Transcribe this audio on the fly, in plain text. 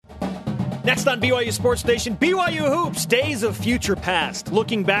Next on BYU Sports Nation, BYU Hoops, Days of Future Past.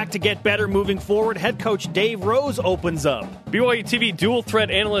 Looking back to get better moving forward, head coach Dave Rose opens up. BYU TV dual-threat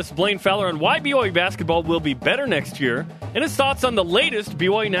analyst Blaine Fowler on why BYU basketball will be better next year, and his thoughts on the latest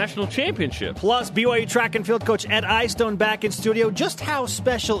BYU National Championship. Plus, BYU track and field coach Ed Eyestone back in studio. Just how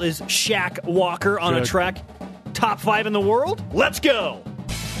special is Shaq Walker on a track? Top 5 in the world? Let's go!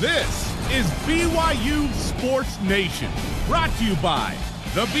 This is BYU Sports Nation, brought to you by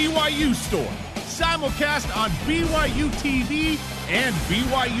The BYU Store, simulcast on BYU TV and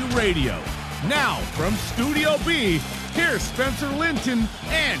BYU Radio. Now, from Studio B, here's Spencer Linton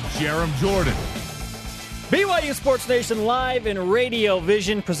and Jerem Jordan. BYU Sports Nation live in Radio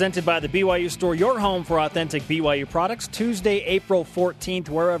Vision, presented by The BYU Store, your home for authentic BYU products. Tuesday, April 14th,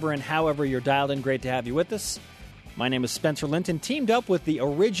 wherever and however you're dialed in. Great to have you with us. My name is Spencer Linton, teamed up with the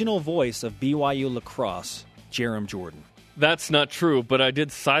original voice of BYU lacrosse, Jerem Jordan. That's not true, but I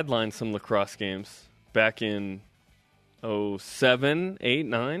did sideline some lacrosse games back in 07, 8,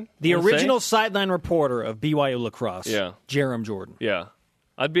 9. The original sideline reporter of BYU lacrosse, Jerem Jordan. Yeah.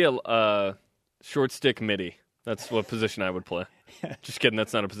 I'd be a short stick midi. That's what position I would play. Just kidding,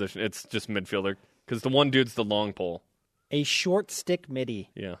 that's not a position. It's just midfielder, because the one dude's the long pole. A short stick midi.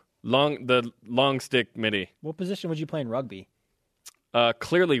 Yeah. The long stick midi. What position would you play in rugby?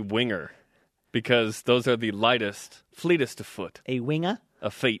 Clearly winger. Because those are the lightest, fleetest of foot. A winger?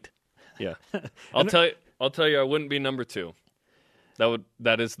 A feet. Yeah. I'll tell you, I wouldn't be number 2.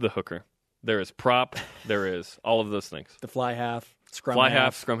 That is the hooker. There is prop. There is all of those things. The fly half, scrum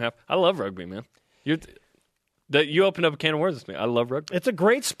scrum half. I love rugby, man. You opened up a can of worms with me. I love rugby. It's a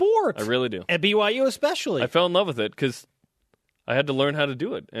great sport. I really do. At BYU especially. I fell in love with it because I had to learn how to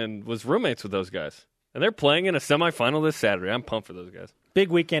do it and was roommates with those guys. And they're playing in a semifinal this Saturday. I'm pumped for those guys. Big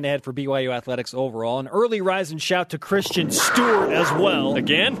weekend ahead for BYU athletics overall. An early rise and shout to Christian Stewart as well.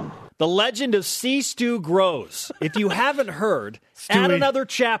 Again? The legend of C. Stu grows. If you haven't heard, add another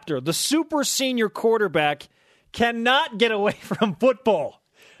chapter. The super senior quarterback cannot get away from football,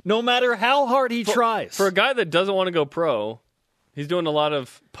 no matter how hard he tries. For a guy that doesn't want to go pro, he's doing a lot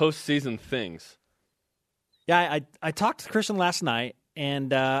of postseason things. Yeah, I talked to Christian last night.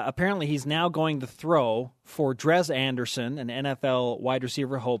 And apparently he's now going to throw for Drez Anderson, an NFL wide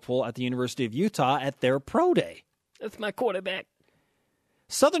receiver hopeful at the University of Utah, at their pro day. That's my quarterback.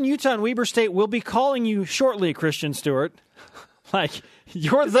 Southern Utah and Weber State will be calling you shortly, Christian Stewart. Like,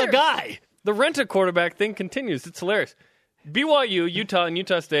 you're the guy. The rent-a-quarterback thing continues. It's hilarious. BYU, Utah, and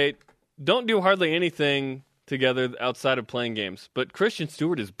Utah State don't do hardly anything together outside of playing games. But Christian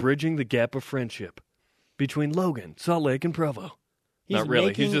Stewart is bridging the gap of friendship between Logan, Salt Lake, and Provo. Not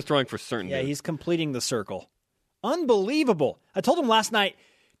really. He's just throwing for certain. Yeah, he's completing the circle. Unbelievable. I told him last night,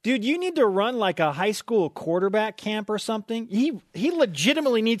 dude, you need to run like a high school quarterback camp or something. He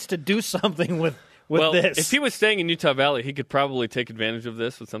legitimately needs to do something with this. If he was staying in Utah Valley, he could probably take advantage of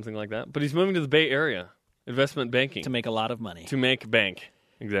this with something like that. But he's moving to the Bay Area, investment banking. To make a lot of money. To make bank.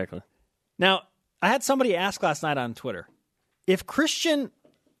 Exactly. Now, I had somebody ask last night on Twitter, if Christian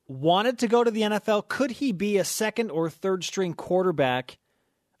wanted to go to the NFL, could he be a second or third string quarterback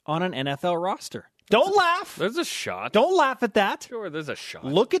on an NFL roster? Don't laugh. There's a shot. Don't laugh at that. Sure, there's a shot.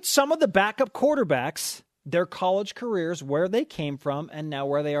 Look at some of the backup quarterbacks, their college careers, where they came from, and now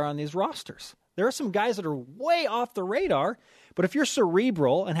where they are on these rosters. There are some guys that are way off the radar, but if you're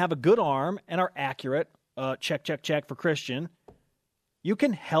cerebral and have a good arm and are accurate, check for Christian, you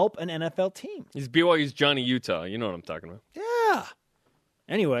can help an NFL team. He's BYU's Johnny Utah. You know what I'm talking about. Yeah.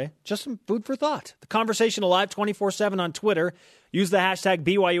 Anyway, just some food for thought. The conversation alive 24/7 on Twitter. Use the hashtag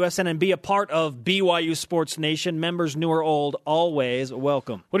BYUSN and be a part of BYU Sports Nation. Members new or old, always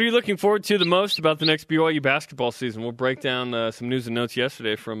welcome. What are you looking forward to the most about the next BYU basketball season? We'll break down some news and notes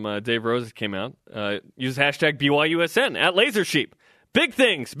yesterday from Dave Rose that came out. Use the hashtag BYUSN at LaserSheep. Big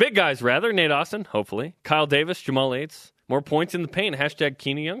things, big guys rather. Nate Austin, hopefully. Kyle Davis, Jamal Yates. More points in the paint. Hashtag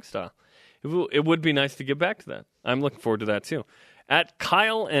Keaney Young style. It would be nice to get back to that. I'm looking forward to that too. At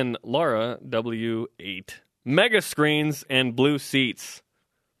Kyle and Laura, W8. Mega screens and blue seats.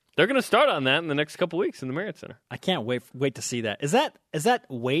 They're going to start on that in the next couple weeks in the Marriott Center. I can't wait to see that. Is that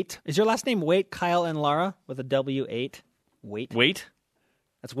Wait? Is your last name Wait, Kyle and Laura, with a W8? Wait?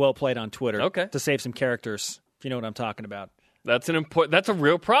 That's well played on Twitter. Okay. To save some characters, if you know what I'm talking about. That's a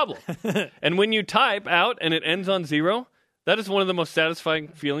real problem. And when you type out and it ends on 0, that is one of the most satisfying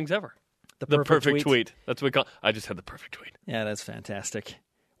feelings ever. The perfect tweet. That's what we call it. I just had the perfect tweet. Yeah, that's fantastic.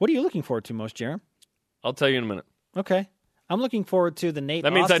 What are you looking forward to most, Jerem? I'll tell you in a minute. Okay. I'm looking forward to the Nate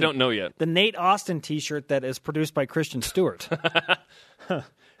That means Austin, I don't know yet. The Nate Austin t-shirt that is produced by Christian Stewart.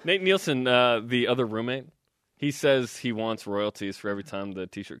 Nate Nielsen, the other roommate, he says he wants royalties for every time the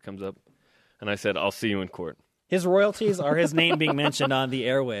t-shirt comes up. And I said, I'll see you in court. His royalties are his name being mentioned on the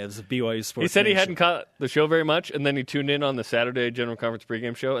airwaves of BYU Sports He said Nation. he hadn't caught the show very much, and then he tuned in on the Saturday General Conference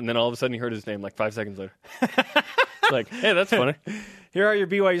pregame show, and then all of a sudden he heard his name like 5 seconds later. It's like, hey, that's funny. Here are your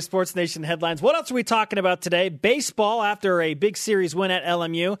BYU Sports Nation headlines. What else are we talking about today? Baseball, after a big series win at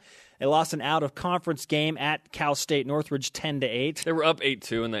LMU. They lost an out-of-conference game at Cal State Northridge 10-8. They were up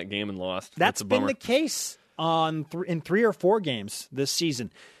 8-2 in that game and lost. That's been the case in 3 or 4 games this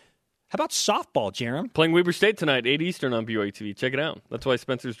season. How about softball, Jerem? Playing Weber State tonight, 8 Eastern on BYU TV. Check it out. That's why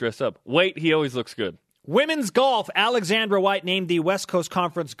Spencer's dressed up. Wait, he always looks good. Women's golf, Alexandra White named the West Coast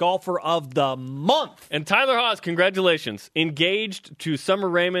Conference Golfer of the Month. And Tyler Haws, congratulations. Engaged to Summer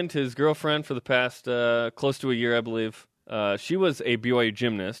Raymond, his girlfriend, for the past close to a year, I believe. She was a BYU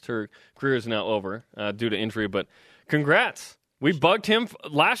gymnast. Her career is now over due to injury, but congrats. We bugged him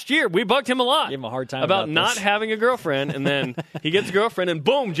last year. We bugged him a lot. Gave him a hard time about not this. having a girlfriend, and then he gets a girlfriend, and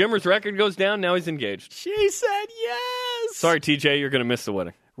boom, Jimmer's record goes down. Now he's engaged. She said yes. Sorry, TJ, you're going to miss the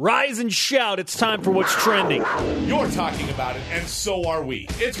wedding. Rise and shout. It's time for What's Trending. You're talking about it, and so are we.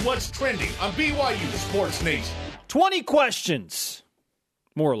 It's What's Trending on BYU Sports Nation. 20 questions,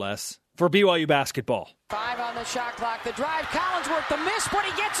 more or less, for BYU basketball. 5 on the shot clock. The drive. Collinsworth, the miss, but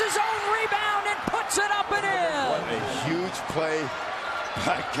he gets his own rebound and puts it up and in. What a huge play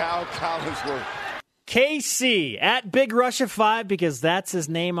by Cal Collinsworth. KC at Big Russia 5 because that's his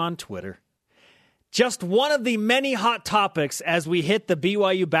name on Twitter. Just one of the many hot topics as we hit the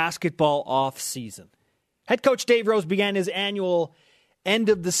BYU basketball off season. Head coach Dave Rose began his annual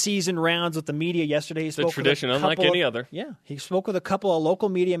end-of-the-season rounds with the media yesterday. It's a tradition unlike any other. Yeah, he spoke with a couple of local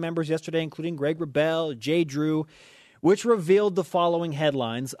media members yesterday, including Greg Wrubell, Jay Drew, which revealed the following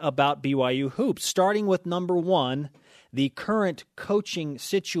headlines about BYU hoops, starting with number 1, the current coaching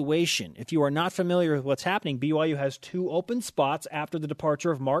situation. If you are not familiar with what's happening, BYU has 2 open spots after the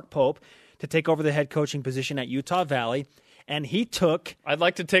departure of Mark Pope to take over the head coaching position at Utah Valley, and he took... I'd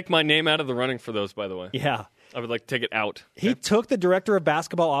like to take my name out of the running for those, by the way. Yeah. I would like to take it out. He took the director of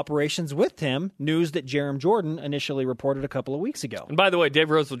basketball operations with him, news that Jerem Jordan initially reported a couple of weeks ago. And by the way, Dave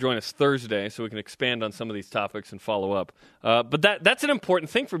Rose will join us Thursday, so we can expand on some of these topics and follow up. But that's an important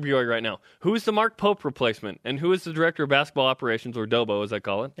thing for BYU right now. Who is the Mark Pope replacement? And who is the director of basketball operations, or DOBO, as I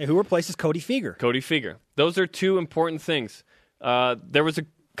call it? And who replaces Cody Feger? Cody Feger. Those are 2 important things. There was a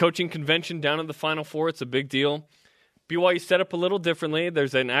coaching convention down at the Final Four. It's a big deal. BYU set up a little differently.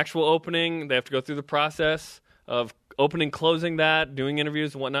 There's an actual opening. They have to go through the process of opening, closing that, doing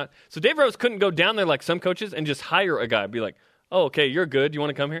interviews and whatnot. So Dave Rose couldn't go down there like some coaches and just hire a guy. Be like, oh, okay, you're good. You want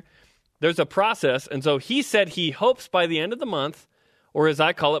to come here? There's a process. And so he said he hopes by the end of the month, or as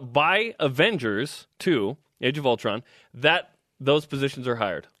I call it, by Avengers 2, Age of Ultron, that those positions are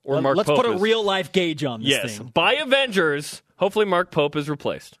hired. Or Mark Let's Pope put a is. real-life gauge on this thing. By Avengers, hopefully Mark Pope is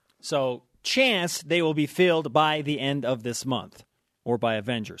replaced. So, chance they will be filled by the end of this month, or by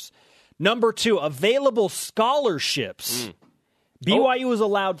Avengers. Number 2, available scholarships. BYU is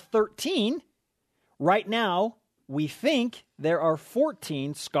allowed 13. Right now, we think there are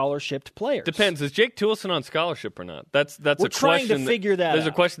 14 scholarshiped players. Depends. Is Jake Toulson on scholarship or not? That's We're a question. trying to figure that There's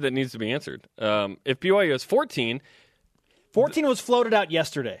out. a question that needs to be answered. If BYU has 14, 14 was floated out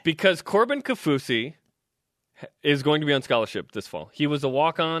yesterday. because Corbin Kaufusi is going to be on scholarship this fall. He was a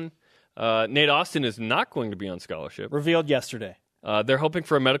walk-on. Nate Austin is not going to be on scholarship. Revealed yesterday. They're hoping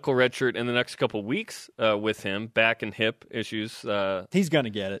for a medical redshirt in the next couple weeks with him, back and hip issues. He's going to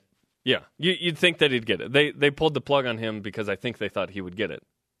get it. Yeah, you'd think that he'd get it. They pulled the plug on him because I think they thought he would get it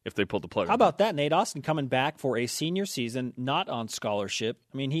if they pulled the plug How on him. about that? Nate Austin coming back for a senior season, not on scholarship.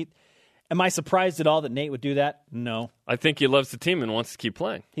 I mean, am I surprised at all that Nate would do that? No. I think he loves the team and wants to keep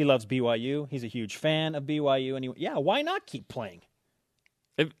playing. He loves BYU. He's a huge fan of BYU. And why not keep playing?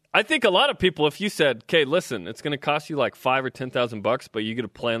 I think a lot of people, if you said, "Okay, listen, it's going to cost you like $5,000 or $10,000, but you get to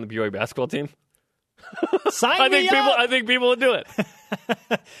play on the BYU basketball team," Sign me up! I think people would do it.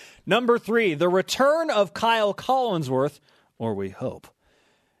 Number 3, the return of Kyle Collinsworth, or we hope.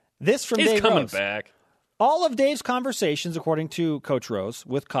 This from He's Dave coming Rose. back. All of Dave's conversations, according to Coach Rose,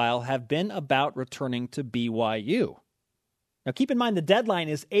 with Kyle have been about returning to BYU. Now, keep in mind the deadline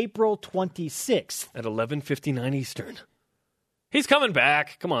is April 26th. At 11:59 Eastern. He's coming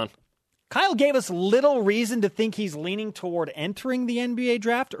back. Come on. Kyle gave us little reason to think he's leaning toward entering the NBA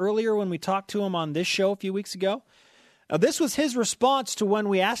draft earlier when we talked to him on this show a few weeks ago. This was his response to when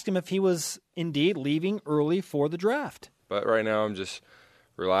we asked him if he was indeed leaving early for the draft. But right now I'm just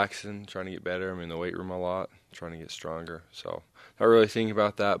relaxing, trying to get better. I'm in the weight room a lot, trying to get stronger. So not really thinking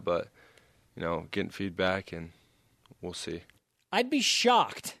about that, but, getting feedback, and we'll see. I'd be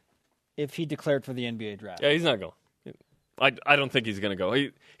shocked if he declared for the NBA draft. Yeah, he's not going. I don't think he's going to go.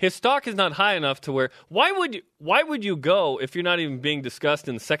 His stock is not high enough to where why would you go if you're not even being discussed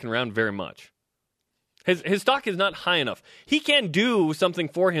in the second round very much? His stock is not high enough. He can do something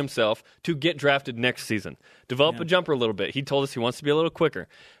for himself to get drafted next season. Develop a jumper a little bit. He told us he wants to be a little quicker.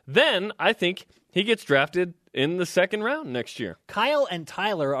 Then I think he gets drafted in the second round next year. Kyle and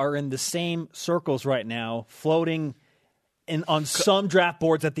Tyler are in the same circles right now, floating on some draft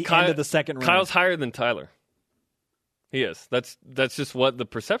boards at the end of the second round. Kyle's higher than Tyler. He is. That's just what the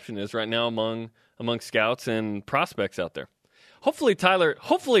perception is right now among scouts and prospects out there. Hopefully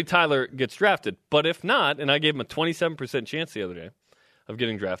Tyler gets drafted, but if not, and I gave him a 27% chance the other day of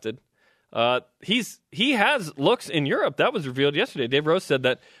getting drafted, he has looks in Europe. That was revealed yesterday. Dave Rose said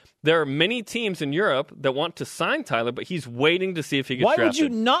that there are many teams in Europe that want to sign Tyler, but he's waiting to see if he gets drafted. Why would you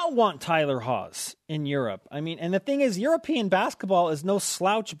not want Tyler Haws in Europe? I mean, and the thing is, European basketball is no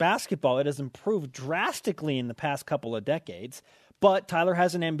slouch basketball. It has improved drastically in the past couple of decades, but Tyler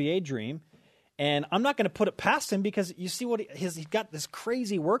has an NBA dream. And I'm not going to put it past him because you see what he's got this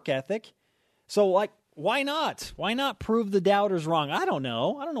crazy work ethic. So, why not? Why not prove the doubters wrong? I don't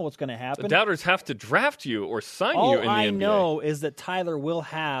know. I don't know what's going to happen. The doubters have to draft you or sign you in the NBA. All I know is that Tyler will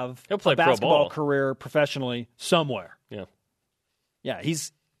have He'll play a basketball pro ball. career professionally somewhere. Yeah.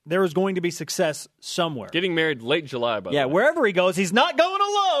 There is going to be success somewhere. Getting married late July, by the way. Yeah, wherever he goes, he's not going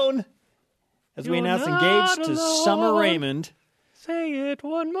alone. As we announce engaged to Summer Raymond. Say it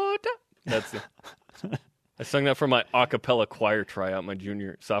one more time. I sung that for my a cappella choir tryout my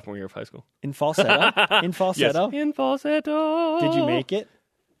sophomore year of high school. In falsetto? In falsetto? Yes. In falsetto. Did you make it?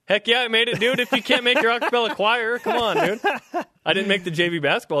 Heck yeah, I made it, dude. If you can't make your a cappella choir, come on, dude. I didn't make the JV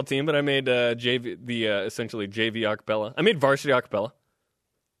basketball team, but I made essentially JV a cappella. I made varsity a cappella.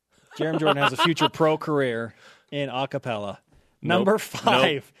 Jeremy Jordan has a future pro career in a cappella. Number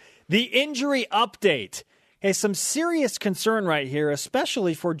 5, the injury update. Hey, some serious concern right here,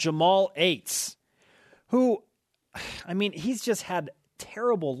 especially for Jamal Ates, who, I mean, he's just had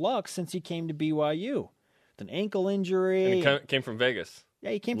terrible luck since he came to BYU. An ankle injury. And he came from Vegas. Yeah,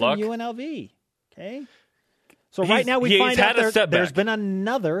 he came luck. from UNLV. Okay. So right now we find out there's been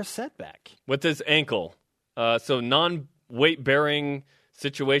another setback. With his ankle. So non-weight-bearing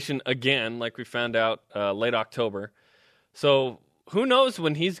situation again, like we found out late October. So who knows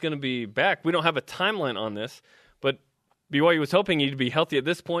when he's going to be back? We don't have a timeline on this, but BYU was hoping he'd be healthy at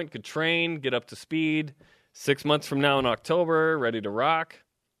this point, could train, get up to speed. 6 months from now in October, ready to rock.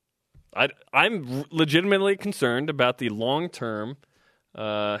 I'm legitimately concerned about the long-term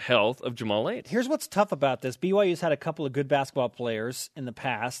health of Jamal Ates. Here's what's tough about this. BYU's had a couple of good basketball players in the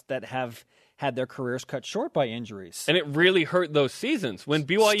past that have had their careers cut short by injuries. And it really hurt those seasons when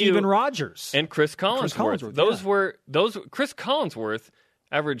BYU Steven Rogers and Chris Collinsworth. Chris Collinsworth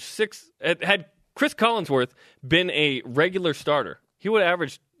averaged 6. Had Chris Collinsworth been a regular starter, he would have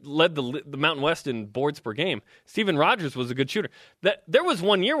led the Mountain West in boards per game. Steven Rogers was a good shooter. There was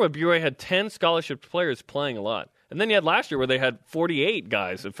one year where BYU had 10 scholarship players playing a lot. And then you had last year where they had 48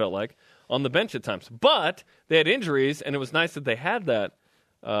 guys, it felt like, on the bench at times. But they had injuries, and it was nice that they had that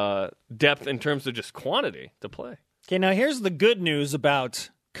depth in terms of just quantity to play. Okay, now here's the good news about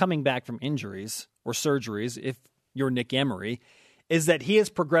coming back from injuries or surgeries, if you're Nick Emery, is that he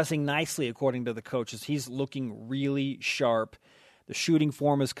is progressing nicely according to the coaches. He's looking really sharp. The shooting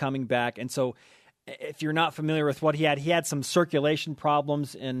form is coming back. And so if you're not familiar with what he had some circulation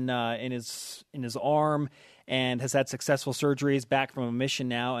problems in his arm and has had successful surgeries, back from a mission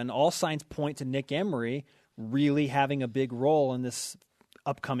now. And all signs point to Nick Emery really having a big role in this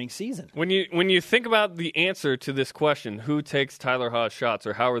upcoming season. When you think about the answer to this question, who takes Tyler Haws shots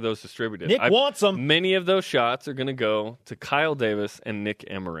or how are those distributed? Nick wants them. Many of those shots are going to go to Kyle Davis and Nick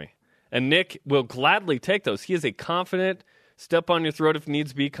Emery. And Nick will gladly take those. He is a confident, step on your throat if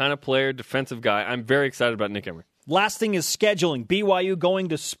needs be kind of player, defensive guy. I'm very excited about Nick Emery. Last thing is scheduling. BYU going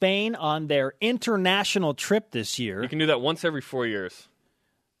to Spain on their international trip this year. You can do that once every 4 years.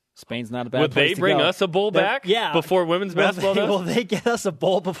 Spain's not a bad Would place they to bring go. us a bowl back before women's basketball does? Will they get us a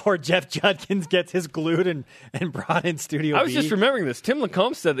bowl before Jeff Judkins gets his glued and brought in Studio I was B? just remembering this. Tim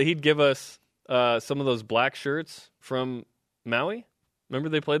Lacombe said that he'd give us some of those black shirts from Maui. Remember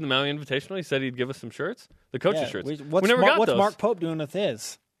they played the Maui Invitational? He said he'd give us some shirts. The coaches' shirts. We never got those. What's Mark Pope doing with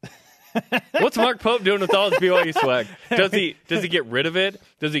his? What's Mark Pope doing with all his BYU swag? Does he get rid of it?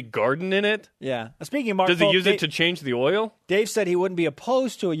 Does he garden in it? Yeah. Speaking of Mark Pope, does he use it to change the oil? Dave said he wouldn't be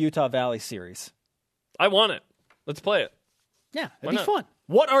opposed to a Utah Valley series. I want it. Let's play it. Yeah, it'd be fun.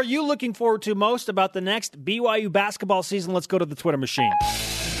 What are you looking forward to most about the next BYU basketball season? Let's go to the Twitter machine.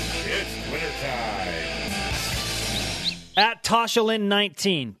 It's Twitter time. At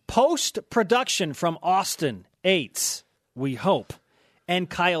TashaLynn19, post-production from Austin, Ates. we hope, and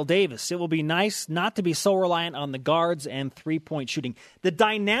Kyle Davis. It will be nice not to be so reliant on the guards and three-point shooting. The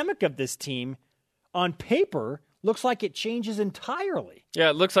dynamic of this team, on paper, looks like it changes entirely. Yeah,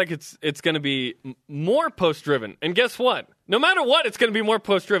 it looks like it's going to be more post-driven. And guess what? No matter what, it's going to be more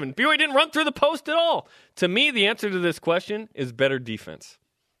post-driven. BYU didn't run through the post at all. To me, the answer to this question is better defense.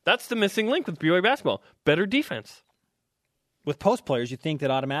 That's the missing link with BYU basketball. Better defense. With post players, you think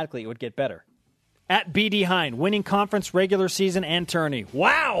that automatically it would get better. At BD Hine, winning conference, regular season, and tourney.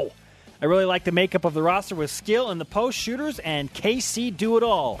 Wow! I really like the makeup of the roster with skill in the post shooters and KC do it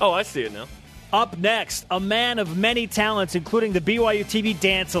all. Oh, I see it now. Up next, a man of many talents, including the BYU TV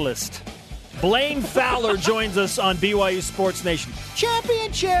Dance-a-list. Blaine Fowler joins us on BYU Sports Nation.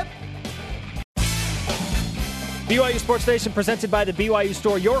 Championship! BYU Sports Nation presented by the BYU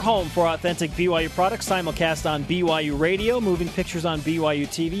Store, your home for authentic BYU products. Simulcast on BYU Radio, moving pictures on BYU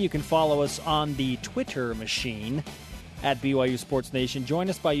TV. You can follow us on the Twitter machine at BYU Sports Nation. Join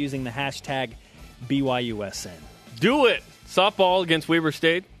us by using the hashtag BYUSN. Do it! Softball against Weber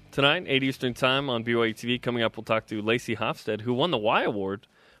State tonight, 8 Eastern Time on BYU TV. Coming up, we'll talk to Lacey Hofstad, who won the Y Award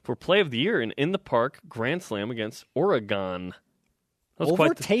for Play of the Year in the Park Grand Slam against Oregon.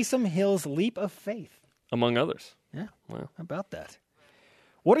 Over Taysom Hill's leap of faith. Among others. Yeah, well, how about that?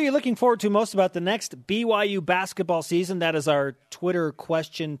 What are you looking forward to most about the next BYU basketball season? That is our Twitter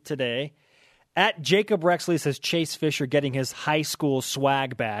question today. At Jacob Rexley says Chase Fisher getting his high school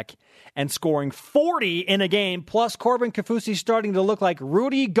swag back and scoring 40 in a game, plus Corbin Kaufusi starting to look like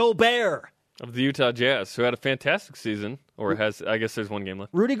Rudy Gobert. Of the Utah Jazz, who had a fantastic season, or has, I guess there's one game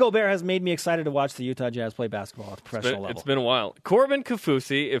left. Rudy Gobert has made me excited to watch the Utah Jazz play basketball at the professional level. It's been a while. Corbin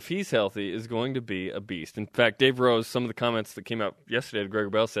Kaufusi, if he's healthy, is going to be a beast. In fact, Dave Rose, some of the comments that came out yesterday to Gregor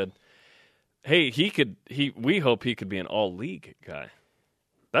Bell said, hey, we hope he could be an all-league guy.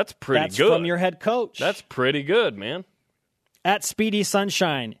 That's pretty good. That's from your head coach. That's pretty good, man. At Speedy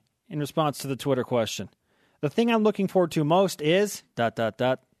Sunshine, in response to the Twitter question, the thing I'm looking forward to most is ...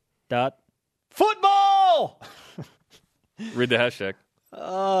 football! Read the hashtag.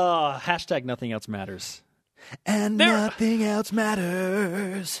 Hashtag nothing else matters. And nothing else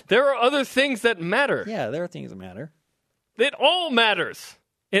matters. There are other things that matter. Yeah, there are things that matter. It all matters.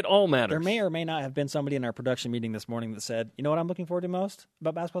 It all matters. There may or may not have been somebody in our production meeting this morning that said, you know what I'm looking forward to most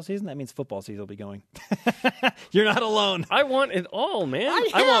about basketball season? That means football season will be going. You're not alone. I want it all, man.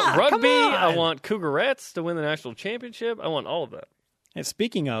 I want rugby. I want Cougarettes to win the national championship. I want all of that. And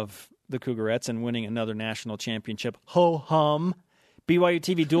speaking of the Cougarettes and winning another national championship, ho-hum, BYU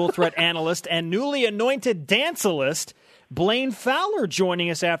TV dual threat analyst and newly anointed dancealist, Blaine Fowler, joining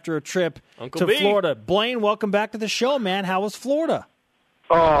us after a trip to Florida. Blaine, welcome back to the show, man. How was Florida?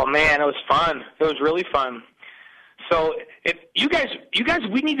 Oh man, it was fun. It was really fun. So if you guys,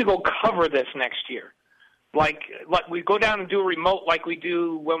 we need to go cover this next year. Like we go down and do a remote like we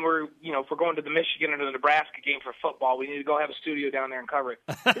do when we're, if we're going to the Michigan or the Nebraska game for football. We need to go have a studio down there and cover it.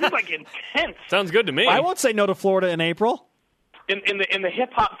 It was like intense. Sounds good to me. I won't say no to Florida in April. In the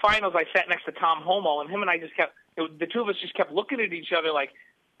hip hop finals, I sat next to Tom Homo, and him and I the two of us just kept looking at each other like,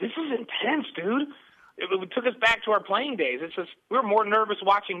 this is intense, dude. It took us back to our playing days. It's just we were more nervous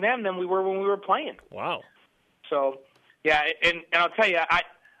watching them than we were when we were playing. Wow. So, yeah, and I'll tell you,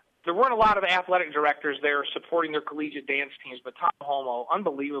 there weren't a lot of athletic directors there supporting their collegiate dance teams, but Tom Homo,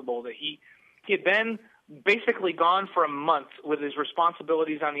 unbelievable that he had been basically gone for a month with his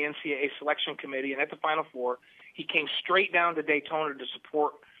responsibilities on the NCAA selection committee and at the Final Four. He came straight down to Daytona to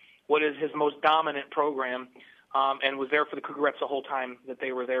support what is his most dominant program, and was there for the Cougarettes the whole time that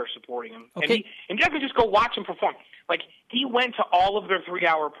they were there supporting him. Okay. And you could just go watch him perform. Like, he went to all of their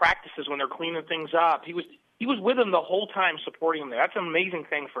 3-hour practices when they're cleaning things up. He was with them the whole time supporting them there. That's an amazing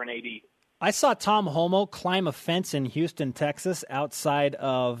thing for an AD. I saw Tom Homo climb a fence in Houston, Texas, outside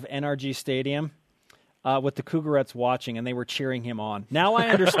of NRG Stadium with the Cougarettes watching, and they were cheering him on. Now I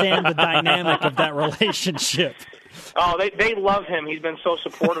understand the dynamic of that relationship. Oh, they love him. He's been so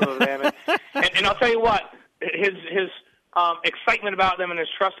supportive of them. And I'll tell you what, his excitement about them and his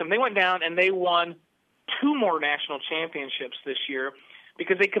trust in them, they went down and they won 2 more national championships this year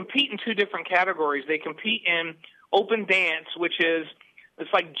because they compete in 2 different categories. They compete in open dance, which is it's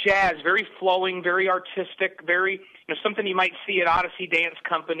like jazz, very flowing, very artistic, very something you might see at Odyssey Dance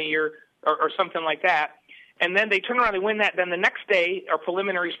Company or something like that. And then they turn around and win that. Then the next day are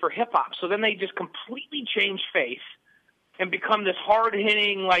preliminaries for hip-hop. So then they just completely change face and become this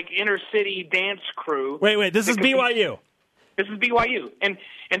hard-hitting, like, inner-city dance crew. Wait, this is BYU. This is BYU. And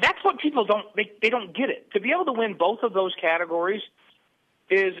that's what people don't get it. To be able to win both of those categories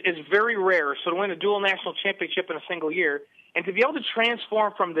is very rare. So to win a dual national championship in a single year, and to be able to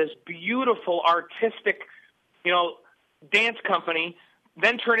transform from this beautiful, artistic, dance company,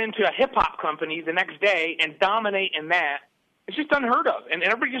 then turn into a hip-hop company the next day and dominate in that. It's just unheard of. And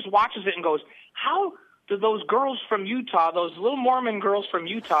everybody just watches it and goes, how do those girls from Utah, those little Mormon girls from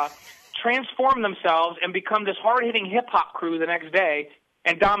Utah, transform themselves and become this hard-hitting hip-hop crew the next day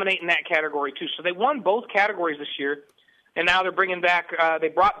and dominate in that category too? So they won both categories this year, and now they're bringing back, they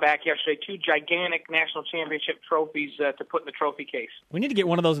brought back yesterday 2 gigantic national championship trophies to put in the trophy case. We need to get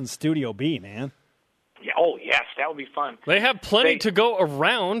one of those in Studio B, man. Yeah, oh, yes, that would be fun. They have plenty to go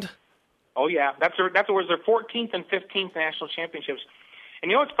around. Oh, yeah. That was their 14th and 15th national championships.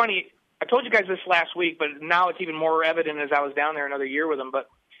 And you know what's funny? I told you guys this last week, but now it's even more evident as I was down there another year with them. But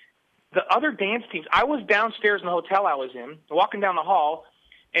the other dance teams, I was downstairs in the hotel I was in, walking down the hall,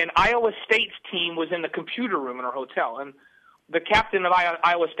 and Iowa State's team was in the computer room in our hotel. And the captain of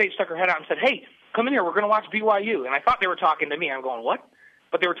Iowa State stuck her head out and said, hey, come in here. We're going to watch BYU. And I thought they were talking to me. I'm going, what?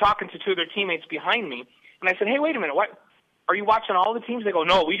 But they were talking to 2 of their teammates behind me. And I said, hey, wait a minute. What? Are you watching all the teams? They go,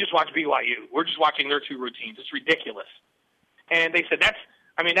 no, we just watch BYU. We're just watching their 2 routines. It's ridiculous. And they said,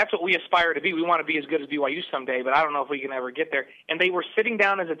 that's what we aspire to be. We want to be as good as BYU someday, but I don't know if we can ever get there. And they were sitting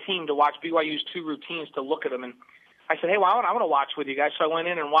down as a team to watch BYU's 2 routines to look at them. And I said, hey, well, I want to watch with you guys. So I went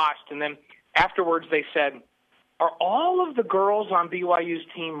in and watched. And then afterwards they said, are all of the girls on BYU's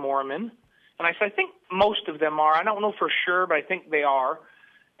team Mormon? And I said, I think most of them are. I don't know for sure, but I think they are.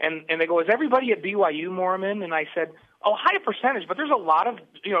 And they go, is everybody at BYU Mormon? And I said, oh, high percentage, but there's a lot of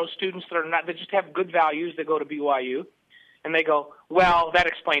students that are not, that just have good values that go to BYU. And they go, well, that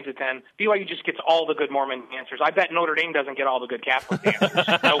explains it then. BYU just gets all the good Mormon dancers. I bet Notre Dame doesn't get all the good Catholic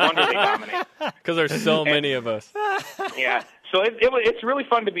dancers. No wonder they dominate. Because there's so many of us. Yeah. So it's really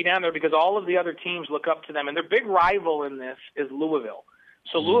fun to be down there because all of the other teams look up to them. And their big rival in this is Louisville.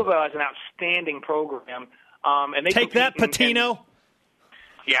 So Louisville has an outstanding program. And they take that, Pitino.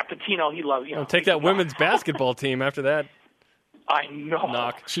 Yeah, Pitino, he loves, take that women's basketball team after that. I know.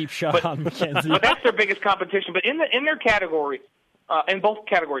 Knock. Cheap shot on McKenzie. But that's their biggest competition. But in their category, in both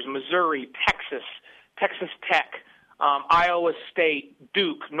categories, Missouri, Texas Tech, Iowa State,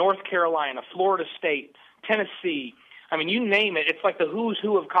 Duke, North Carolina, Florida State, Tennessee, I mean, you name it. It's like the who's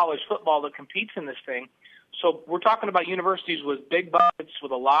who of college football that competes in this thing. So we're talking about universities with big budgets,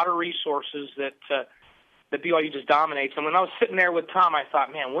 with a lot of resources that BYU just dominates. And when I was sitting there with Tom, I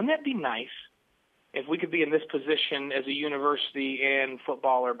thought, man, wouldn't that be nice if we could be in this position as a university in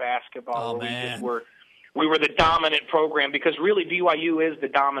football or basketball? Oh, man. We were the dominant program, because really BYU is the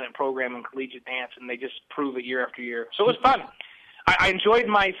dominant program in collegiate dance, and they just prove it year after year. So it was fun. I enjoyed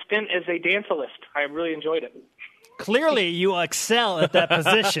my stint as a dancealist. I really enjoyed it. Clearly, you excel at that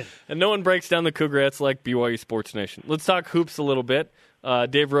position. And no one breaks down the Cougars like BYU Sports Nation. Let's talk hoops a little bit.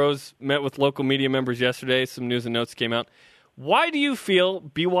 Dave Rose met with local media members yesterday. Some news and notes came out. Why do you feel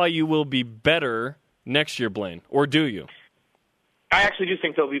BYU will be better next year, Blaine? Or do you? I actually do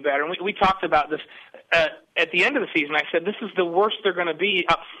think they'll be better. And we talked about this at the end of the season. I said this is the worst they're going to be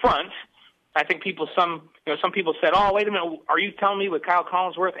up front. I think some people said, "Oh, wait a minute, are you telling me with Kyle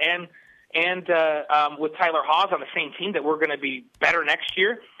Collinsworth and with Tyler Haws on the same team that we're going to be better next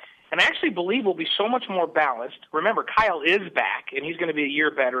year?" And I actually believe we'll be so much more balanced. Remember, Kyle is back, and he's going to be a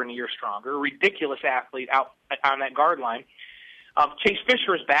year better and a year stronger. A ridiculous athlete out on that guard line. Chase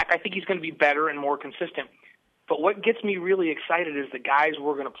Fisher is back. I think he's going to be better and more consistent. But what gets me really excited is the guys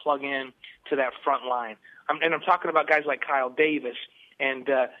we're going to plug in to that front line. I'm talking about guys like Kyle Davis. And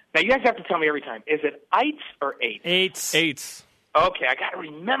now you guys have to tell me every time, is it Eitz or Eights? Eights. Okay, I got to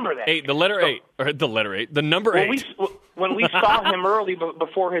remember that. 8, the letter 8, or the letter 8, the number 8. When we saw him early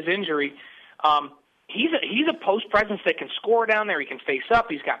before his injury, he's a post presence that can score down there. He can face up.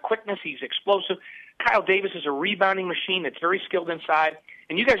 He's got quickness. He's explosive. Kyle Davis is a rebounding machine that's very skilled inside.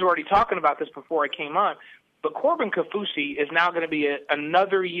 And you guys were already talking about this before I came on. But Corbin Kaufusi is now going to be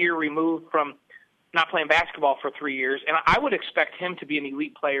another year removed from not playing basketball for 3 years, and I would expect him to be an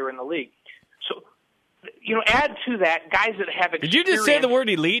elite player in the league. So, add to that guys that have experience. Did you just say the word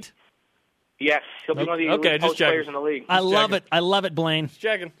elite? Yes, he'll be one of the elite post players in the league. I love it. I love it, Blaine. Just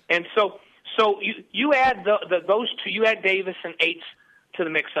checking. And so you add those two. You add Davis and Eights to the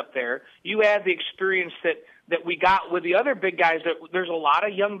mix up there. You add the experience that we got with the other big guys. There's a lot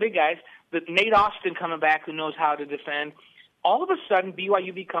of young big guys. That Nate Austin coming back who knows how to defend. All of a sudden,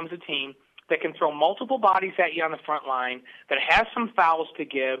 BYU becomes a team that can throw multiple bodies at you on the front line, that has some fouls to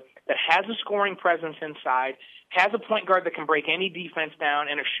give, that has a scoring presence inside, has a point guard that can break any defense down,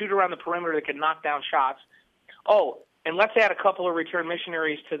 and a shooter around the perimeter that can knock down shots. Oh, and let's add a couple of return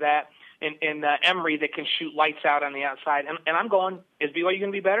missionaries to that in Emery that can shoot lights out on the outside. And I'm going, is BYU going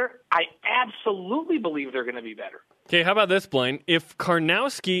to be better? I absolutely believe they're going to be better. Okay, how about this, Blaine? If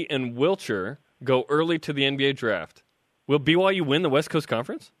Karnowski and Wilcher go early to the NBA draft, Will BYU win the West Coast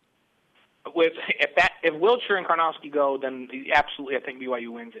Conference? If Wilcher and Karnowski go, then absolutely, I think BYU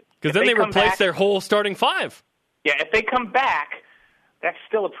wins it. Because then they replace their whole starting five. Yeah, if they come back, that's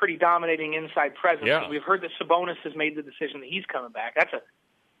still a pretty dominating inside presence. Yeah. We've heard that Sabonis has made the decision that he's coming back.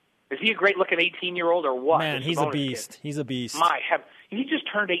 Is he a great-looking 18-year-old or what? Man, he's a beast. He's a beast. He just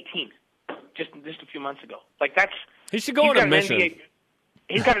turned 18 just a few months ago. He should go on a mission.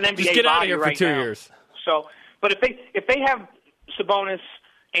 He's got an NBA just get out of here right for 2 now. years. So, but if they have Sabonis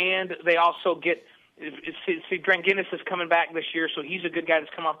and they also get Dranginis is coming back this year, so he's a good guy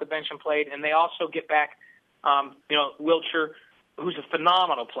that's come off the bench and played, and they also get back Wilcher, who's a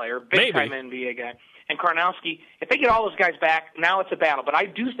phenomenal player, big-time NBA guy, and Karnowski. If they get all those guys back, now it's a battle. But I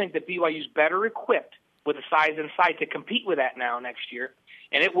do think that BYU's better equipped with the size inside to compete with that now next year,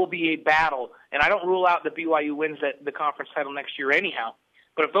 and it will be a battle. And I don't rule out that BYU wins the conference title next year anyhow.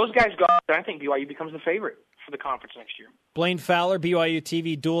 But if those guys go, then I think BYU becomes the favorite for the conference next year. Blaine Fowler, BYU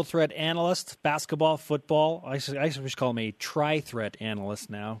TV dual-threat analyst, basketball, football. I should call him a tri-threat analyst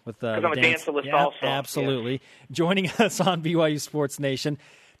now. Because I'm a dancealist also. Absolutely. Yeah. Joining us on BYU Sports Nation,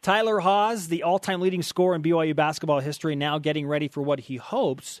 Tyler Haws, the all-time leading scorer in BYU basketball history, now getting ready for what he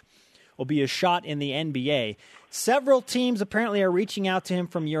hopes will be a shot in the NBA. Several teams apparently are reaching out to him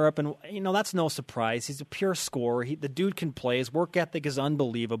from Europe, and that's no surprise. He's a pure scorer. The dude can play. His work ethic is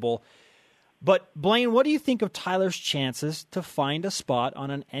unbelievable. But, Blaine, what do you think of Tyler's chances to find a spot on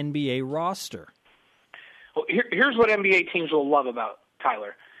an NBA roster? Well, here's what NBA teams will love about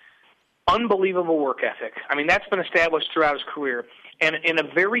Tyler. Unbelievable work ethic. I mean, that's been established throughout his career, and in a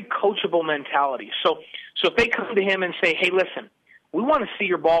very coachable mentality. So if they come to him and say, hey, listen, we want to see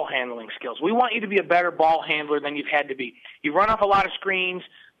your ball handling skills. We want you to be a better ball handler than you've had to be. You run off a lot of screens,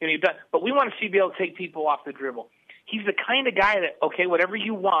 but we want to see you be able to take people off the dribble. He's the kind of guy that, okay, whatever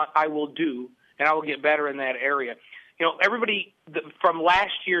you want, I will do, and I will get better in that area. Everybody from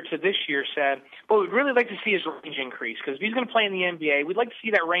last year to this year said, well, we'd really like to see his range increase because if he's going to play in the NBA, we'd like to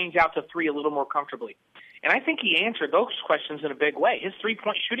see that range out to three a little more comfortably. And I think he answered those questions in a big way. His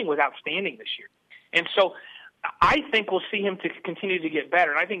three-point shooting was outstanding this year. And so I think we'll see him to continue to get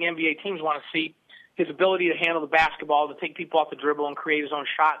better. And I think NBA teams want to see his ability to handle the basketball, to take people off the dribble and create his own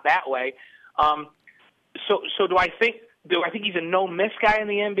shot that way. So do I think he's a no-miss guy in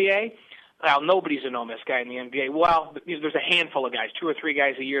the NBA? Well, nobody's a no-miss guy in the NBA. Well, there's a handful of guys, 2 or 3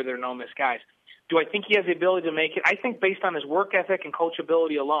 guys a year that are no-miss guys. Do I think he has the ability to make it? I think based on his work ethic and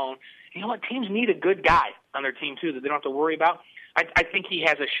coachability alone, you know what? Teams need a good guy on their team, too, that they don't have to worry about. I think he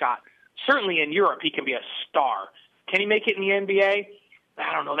has a shot. Certainly in Europe, he can be a star. Can he make it in the NBA?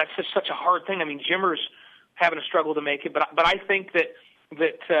 I don't know. That's just such a hard thing. I mean, Jimmer's having a struggle to make it, but I think that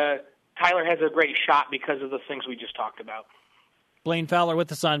Tyler has a great shot because of the things we just talked about. Blaine Fowler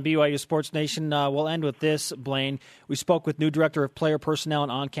with us on BYU Sports Nation. We'll end with this, Blaine. We spoke with new Director of Player Personnel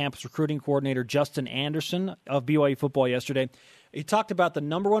and On-Campus Recruiting Coordinator Justin Anderson of BYU Football yesterday. He talked about the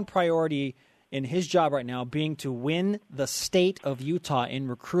number one priority in his job right now being to win the state of Utah in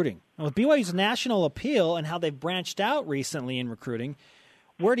recruiting. Now, with BYU's national appeal and how they've branched out recently in recruiting,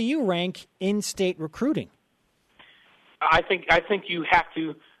 where do you rank in-state recruiting? I think you have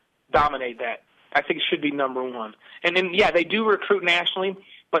to dominate that. I think it should be number one. And then, yeah, they do recruit nationally,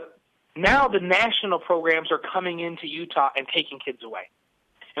 but now the national programs are coming into Utah and taking kids away.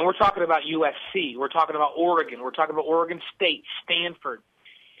 And we're talking about USC. We're talking about Oregon. We're talking about Oregon State, Stanford.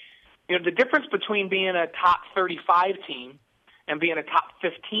 The difference between being a top 35 team and being a top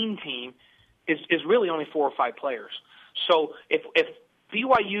 15 team is really only 4 or 5 players. So if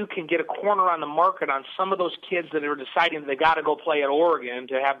BYU can get a corner on the market on some of those kids that are deciding that they got to go play at Oregon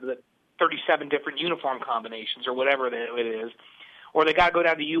to have the 37 different uniform combinations or whatever it is, or they got to go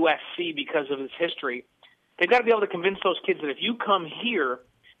down to USC because of its history, they've got to be able to convince those kids that if you come here,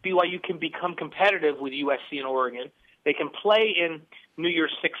 BYU can become competitive with USC and Oregon. They can play in New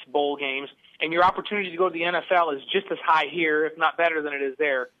Year's Six bowl games, and your opportunity to go to the NFL is just as high here, if not better than it is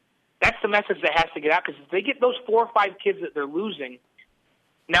there. That's the message that has to get out, because if they get those 4 or 5 kids that they're losing,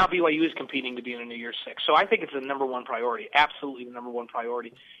 now BYU is competing to be in a New Year's Six. So I think it's the number one priority, absolutely the number one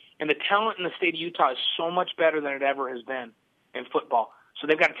priority. And the talent in the state of Utah is so much better than it ever has been in football. So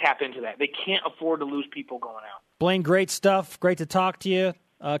they've got to tap into that. They can't afford to lose people going out. Blaine, great stuff. Great to talk to you.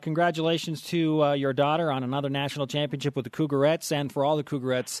 Congratulations to your daughter on another national championship with the Cougarettes, and for all the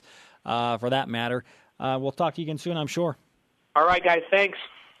Cougarettes, for that matter. We'll talk to you again soon, I'm sure. All right, guys. Thanks.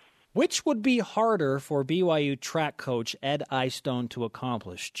 Which would be harder for BYU track coach Ed Eyestone to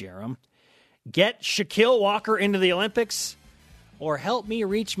accomplish, Jerem? Get Shaquille Walker into the Olympics, or help me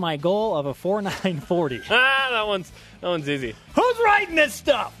reach my goal of a 4.940? That one's easy. Who's writing this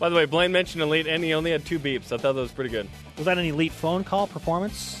stuff? By the way, Blaine mentioned Elite, and he only had 2 beeps. I thought that was pretty good. Was that an Elite phone call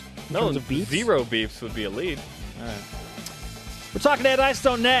performance? In terms of beeps? 0 beeps would be Elite. All right. We're talking to Ed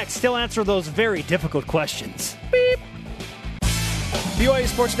Eyestone next. He'll answer those very difficult questions. Beep. BYU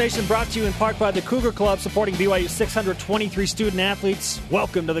Sports Nation brought to you in part by the Cougar Club, supporting BYU's 623 student-athletes.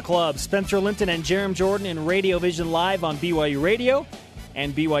 Welcome to the club. Spencer Linton and Jerem Jordan in Radio Vision Live on BYU Radio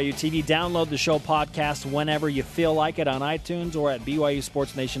and BYU TV. Download the show podcast whenever you feel like it on iTunes or at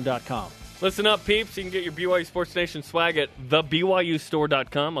BYUSportsNation.com. Listen up, peeps. You can get your BYU Sports Nation swag at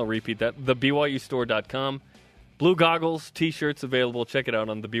theBYUStore.com. I'll repeat that, theBYUStore.com. Blue goggles, T-shirts available. Check it out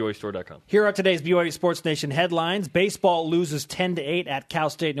on theBYUStore.com. Here are today's BYU Sports Nation headlines. Baseball loses 10-8 at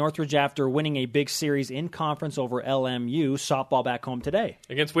Cal State Northridge after winning a big series in conference over LMU. Softball back home today.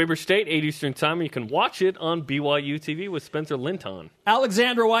 Against Weber State, 8 Eastern Time. You can watch it on BYU TV with Spencer Linton.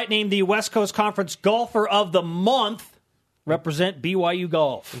 Alexandra White named the West Coast Conference Golfer of the Month. Represent BYU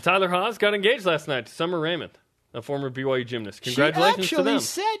Golf. And Tyler Haws got engaged last night to Summer Raymond, a former BYU gymnast. Congratulations to them. She actually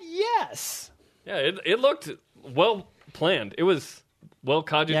said yes. Yeah, it looked well planned. It was well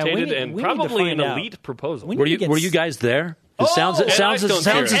cogitated and probably an elite proposal. Were you guys there? It sounds as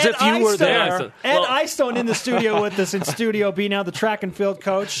if you were there. Ed Eyestone in the studio with us in Studio B, now the track and field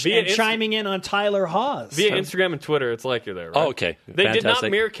coach, and chiming in on Tyler Haws. Via Instagram and Twitter, it's like you're there, right? Oh, okay. They did not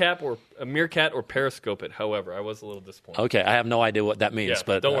meerkat or periscope it, however. I was a little disappointed. Okay, I have no idea what that means. Yeah,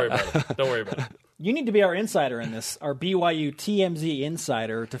 but don't worry about it. Don't worry about it. You need to be our insider in this, our BYU TMZ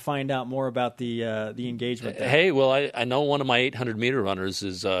insider, to find out more about the engagement there. Hey, well, I know one of my 800-meter runners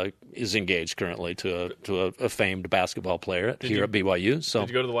is engaged currently to a famed basketball player here at BYU. So did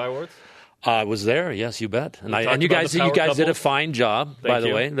you go to the Y Awards? I was there. Yes, you bet. And you guys did a fine job, by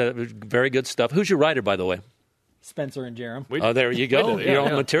the way. Very good stuff. Who's your writer, by the way? Spencer and Jerem. There you go. Your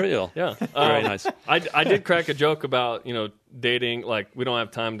own material. Yeah. Very nice. I did crack a joke about, dating, like we don't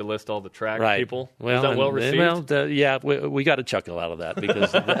have time to list all the track people. Well, is that well received? We got a chuckle out of that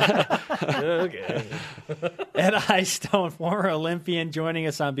because okay. Ed Eyestone, former Olympian, joining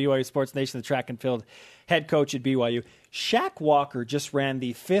us on BYU Sports Nation, the track and field head coach at BYU. Shaq Walker just ran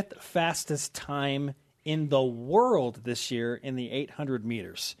the 5th fastest time in the world this year in the 800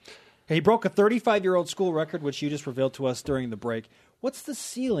 meters. He broke a 35-year-old school record, which you just revealed to us during the break. What's the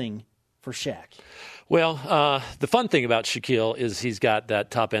ceiling for Shaq? Well, the fun thing about Shaquille is he's got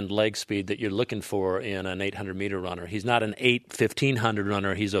that top-end leg speed that you're looking for in an 800-meter runner. He's not an 1500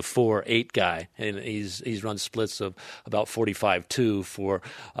 runner. He's a 4.8 guy, and he's run splits of about 45.2 for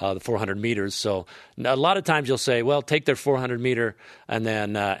the 400 meters. So a lot of times you'll say, well, take their 400-meter and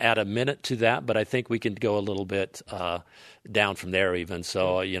then add a minute to that, but I think we can go a little bit down from there even.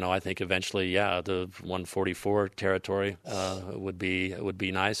 So, I think eventually, the 144 territory would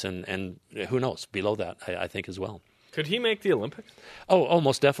be nice, and who knows, below that, I think as well. Could he make the Olympics? Oh,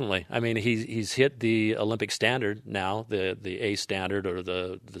 most definitely. I mean, he's hit the Olympic standard now, the A standard, or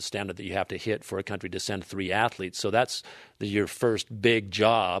the standard that you have to hit for a country to send 3 athletes. So that's your first big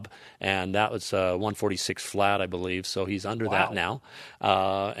job, and that was 146 flat, I believe. So he's under that now,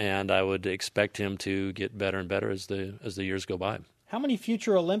 and I would expect him to get better and better as the years go by. How many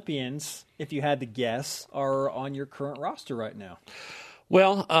future Olympians, if you had to guess, are on your current roster right now?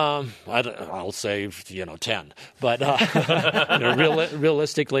 Well, I'll say 10, but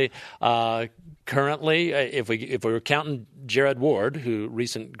realistically, currently, if we were counting Jared Ward, who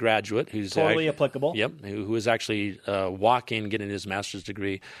recent graduate, who's totally applicable, who is actually getting his master's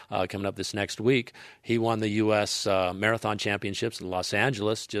degree coming up this next week. He won the U.S. Marathon Championships in Los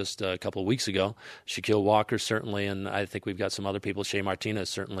Angeles just a couple of weeks ago. Shaquille Walker certainly, and I think we've got some other people. Shea Martinez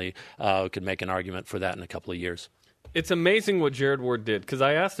certainly could make an argument for that in a couple of years. It's amazing what Jared Ward did, because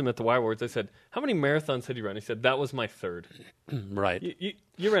I asked him at the Y Awards, I said, how many marathons had you run? He said, that was my 3rd. Right.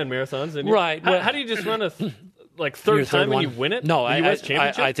 You ran marathons, didn't you? Right. How do you just run a third time and you win it? No, I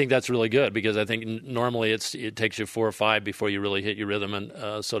think that's really good, because I think normally it takes you 4 or 5 before you really hit your rhythm,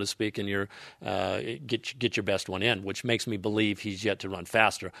 and so to speak, and get your best one in, which makes me believe he's yet to run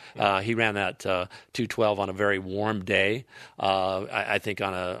faster. He ran that 2:12 on a very warm day. I think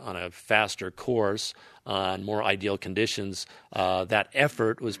on a faster course, on more ideal conditions, that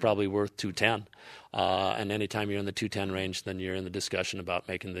effort was probably worth 2:10. And anytime you're in the 2:10 range, then you're in the discussion about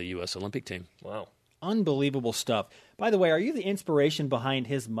making the U.S. Olympic team. Wow. Unbelievable stuff. By the way, are you the inspiration behind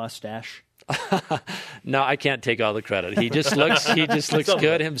his mustache? No, I can't take all the credit. He just looks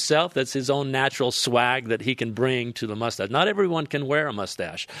good himself. That's his own natural swag that he can bring to the mustache. Not everyone can wear a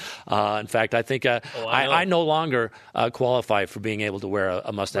mustache. In fact, I think I no longer qualify for being able to wear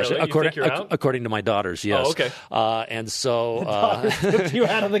a mustache. Really? According to my daughters, yes. Oh, okay. And so you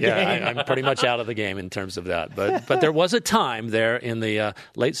out of the game. I'm pretty much out of the game in terms of that. But there was a time there in the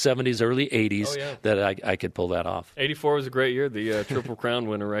late 70s, early 80s that I could pull that off. 84 was a great year. The Triple Crown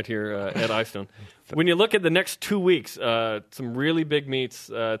winner right here at Istone. When you look at the next 2 weeks, some really big meets.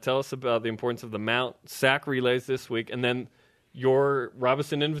 Tell us about the importance of the Mount Sac relays this week, and then your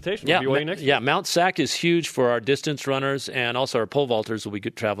Robinson Invitation. Mount Sac is huge for our distance runners, and also our pole vaulters will be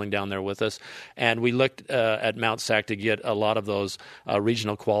traveling down there with us. And we looked at Mount Sac to get a lot of those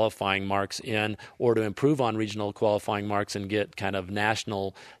regional qualifying marks in, or to improve on regional qualifying marks and get kind of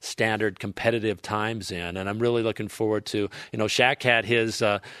national standard competitive times in. And I'm really looking forward to, Shaq had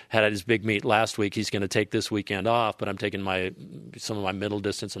his big meet last week. He's going to take this weekend off, but I'm taking some of my middle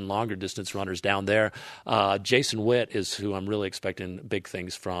distance and longer distance runners down there. Jason Witt is who I'm really expecting big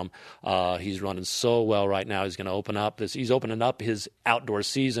things from. He's running so well right now. He's going to open up he's opening up his outdoor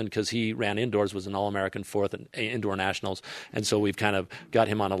season because he ran indoors, was an All-American fourth at indoor nationals, and so we've kind of got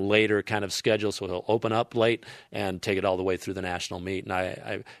him on a later kind of schedule, so he'll open up late and take it all the way through the national meet, and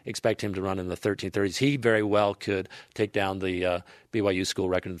I expect him to run in the 13:30s. He very well could take down the BYU school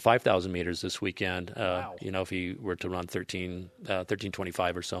record in 5,000 meters this weekend. Wow. If he were to run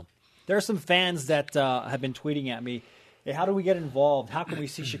 13:25 or so. There are some fans that have been tweeting at me, hey, how do we get involved? How can we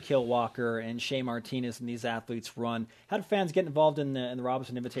see Shaquille Walker and Shea Martinez and these athletes run? How do fans get involved in the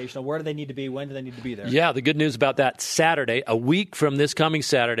Robinson Invitational? Where do they need to be? When do they need to be there? Yeah, the good news about that, Saturday, a week from this coming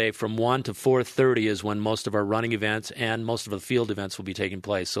Saturday, from 1 to 4:30 is when most of our running events and most of the field events will be taking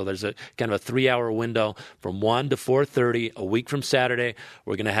place. So there's a kind of a 3-hour window from 1 to 4:30, a week from Saturday.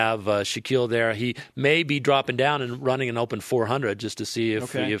 We're going to have Shaquille there. He may be dropping down and running an open 400 just to see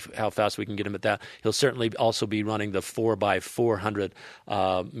if how fast we can get him at that. He'll certainly also be running the 4x400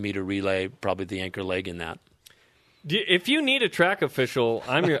 meter relay, probably the anchor leg in that. If you need a track official,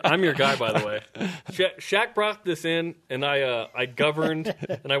 I'm your guy, by the way. Shaq brought this in, and I governed,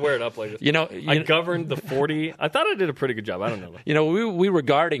 and I wear it up like this. I governed the 40. I thought I did a pretty good job. I don't know. We were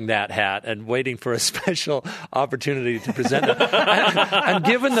guarding that hat and waiting for a special opportunity to present it. And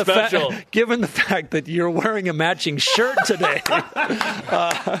given the fact that you're wearing a matching shirt today,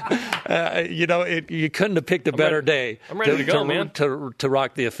 you couldn't have picked a better day. I'm ready to go, man. To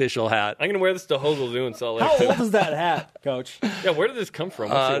rock the official hat. I'm going to wear this to Hogle Zoo in Salt Lake. How old is that hat, Coach? Yeah, where did this come from?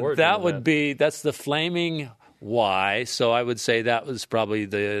 What's the origin? That's the Flaming Y, so I would say that was probably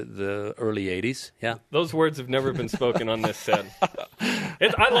the early 80s. Yeah, those words have never been spoken on this set.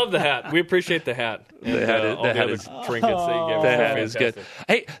 I love the hat. We appreciate the hat. And, the hat all the other trinkets that you gave us. The hat is good.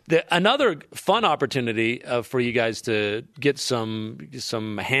 Hey, another fun opportunity for you guys to get some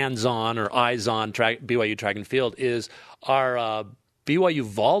hands-on or eyes-on BYU track and field is our BYU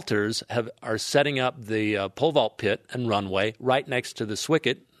vaulters are setting up the pole vault pit and runway right next to the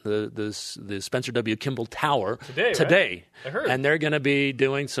Swicket, the Spencer W. Kimball Tower today. Right? I heard. And they're going to be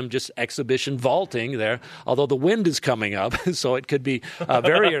doing some just exhibition vaulting there, although the wind is coming up, so it could be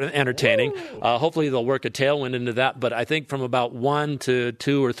very entertaining. Hopefully they'll work a tailwind into that, but I think from about 1 to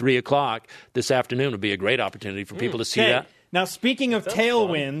 2 or 3 o'clock this afternoon would be a great opportunity for people to see that. Now, speaking of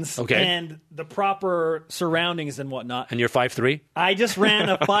tailwinds and the proper surroundings and whatnot. And you're 5'3"? I just ran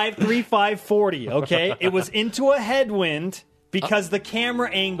a 5'3", 540, okay? It was into a headwind because the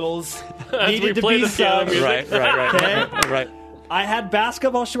camera angles needed to be sub. Right. I had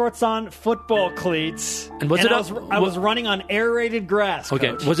basketball shorts on, football cleats, and I was running on aerated grass, Coach.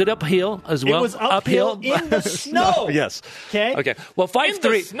 Okay, was it uphill as well? It was uphill in the snow. Yes. Okay. Well, 5'3", in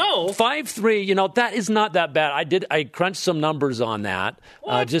the snow? 5'3", that is not that bad. I crunched some numbers on that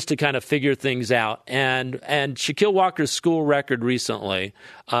just to kind of figure things out. And Shaquille Walker's school record recently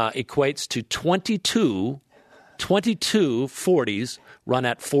equates to 22 40s run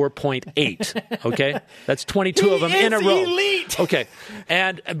at 4.8. Okay, that's 22 of them in a row. Elite. Okay,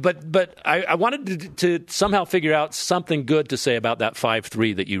 but I wanted to somehow figure out something good to say about that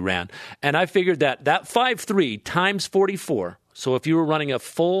 5.3 that you ran, and I figured that 5.3 times 44. So if you were running a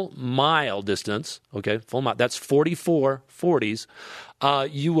full mile distance, full mile, that's 44 40s.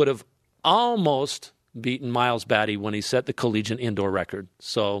 You would have almost beaten Miles Batty when he set the collegiate indoor record.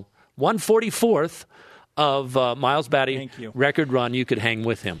 So 1/44th of Miles Batty record run, you could hang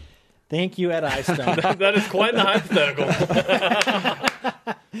with him. Thank you, Ed Istone. That is quite the hypothetical.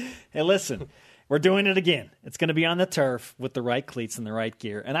 Hey, listen, we're doing it again. It's going to be on the turf with the right cleats and the right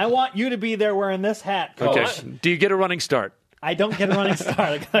gear. And I want you to be there wearing this hat, Coach. Okay. Do you get a running start? I don't get a running start.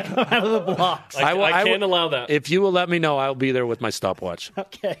 I gotta come out of the blocks. I can't allow that. If you will let me know, I'll be there with my stopwatch.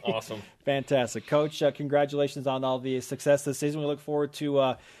 Okay. Awesome. Fantastic. Coach, congratulations on all the success this season. We look forward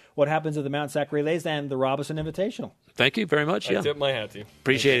to what happens at the Mount Sac Relays and the Robinson Invitational. Thank you very much. I tip my hat to you.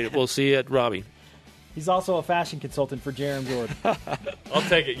 Appreciate it. We'll see you at Robbie. He's also a fashion consultant for Jerem Jordan. I'll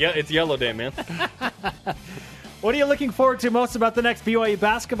take it. Yeah, it's Yellow Day, man. What are you looking forward to most about the next BYU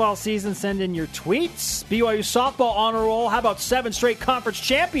basketball season? Send in your tweets. BYU softball on a roll. How about 7 straight conference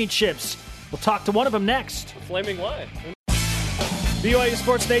championships? We'll talk to one of them next. Flaming Lion. BYU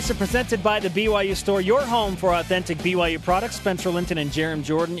Sports Nation presented by the BYU Store, your home for authentic BYU products. Spencer Linton and Jerem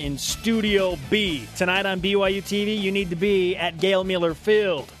Jordan in Studio B. Tonight on BYU TV, you need to be at Gail Miller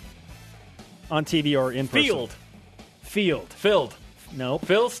Field. On TV or in person. Field. Filled. No.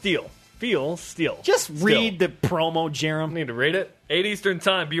 Phil Steele. Feel Steele. Just read the promo, Jerem. Need to read it. 8 Eastern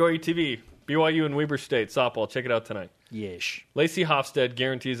Time, BYU TV. BYU and Weber State softball. Check it out tonight. Yeesh. Lacey Hofstad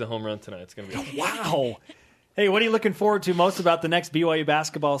guarantees a home run tonight. It's going to be Wow. Hey, what are you looking forward to most about the next BYU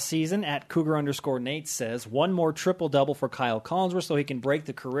basketball season? At Cougar_Nate says, one more triple-double for Kyle Collinsworth so he can break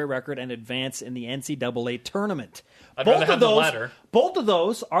the career record and advance in the NCAA tournament. I'd rather have the latter. Both of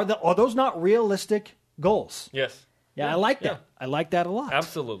those, are those not realistic goals? Yes. Yeah, I like that. Yeah. I like that a lot.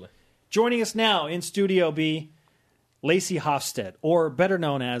 Absolutely. Joining us now in Studio B, Lacey Hofstad, or better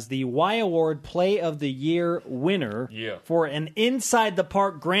known as the Y Award Play of the Year winner for an Inside the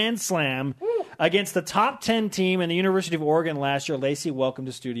Park Grand Slam against the top 10 team in the University of Oregon last year. Lacey, welcome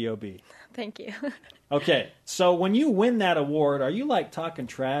to Studio B. Thank you. Okay, so when you win that award, are you like talking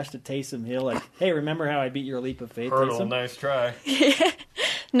trash to Taysom Hill? Like, hey, remember how I beat your leap of faith, Hurdle, Taysom? nice try.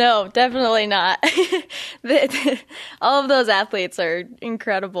 No, definitely not. All of those athletes are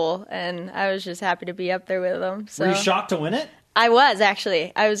incredible, and I was just happy to be up there with them. So. Were you shocked to win it? I was,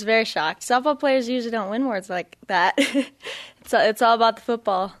 actually. I was very shocked. Softball players usually don't win awards like that. It's all about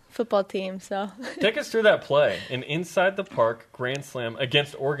the football team. So take us through that play, an Inside the Park Grand Slam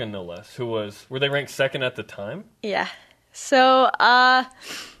against Oregon, no less. Were they ranked second at the time? Yeah. So,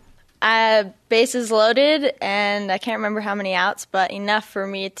 bases loaded, and I can't remember how many outs, but enough for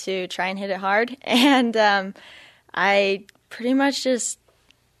me to try and hit it hard. And I pretty much just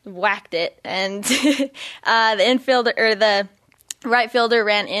whacked it, and the infielder or the right fielder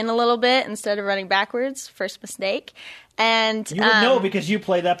ran in a little bit instead of running backwards. First mistake. And you would know because you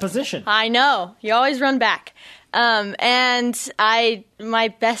play that position. I know. You always run back. And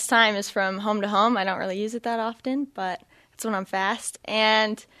my best time is from home to home. I don't really use it that often, but it's when I'm fast.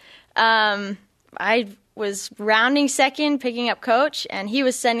 And I was rounding second, picking up coach, and he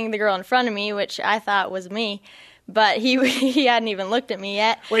was sending the girl in front of me, which I thought was me. But he hadn't even looked at me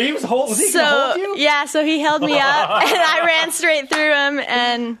yet. Wait, he was going to hold you? Yeah, so he held me up, and I ran straight through him,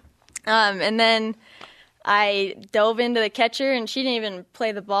 and then I dove into the catcher, and she didn't even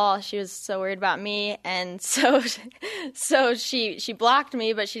play the ball. She was so worried about me, and so she blocked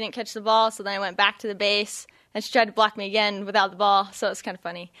me, but she didn't catch the ball. So then I went back to the base, and she tried to block me again without the ball. So it was kind of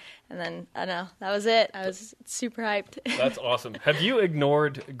funny. And then, I don't know, that was it. I was super hyped. That's awesome. Have you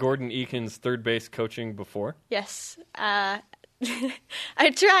ignored Gordon Eakin's third base coaching before? Yes. I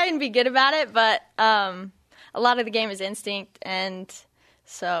try and be good about it, but a lot of the game is instinct, and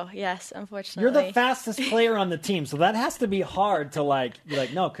so, yes, unfortunately. You're the fastest player on the team, so that has to be hard to, be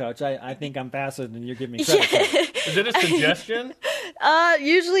like, no, coach, I think I'm faster than you're giving me credit for. Is it a suggestion?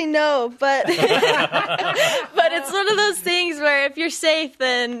 Usually no, but but it's one of those things where if you're safe,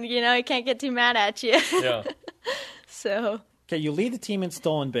 then, he can't get too mad at you. Yeah. So. Okay, you lead the team in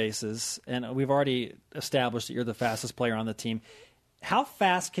stolen bases, and we've already established that you're the fastest player on the team. How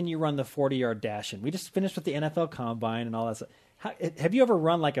fast can you run the 40-yard dash in? We just finished with the NFL Combine and all that stuff. Have you ever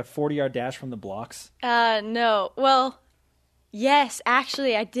run like a 40-yard dash from the blocks? No. Well, yes,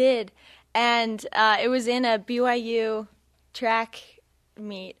 actually I did. And it was in a BYU track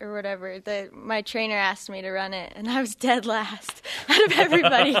meet or whatever. My trainer asked me to run it, and I was dead last out of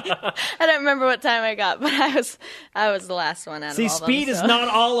everybody. I don't remember what time I got, but I was the last one out of all of them. See, speed is not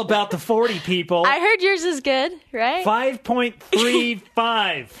all about the 40, people. I heard yours is good, right?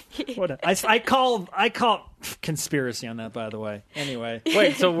 5.35. I call conspiracy on that, by the way. Anyway.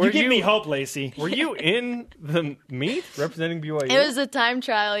 Wait, so you give me hope, Lacey. Were you in the meet representing BYU? It was a time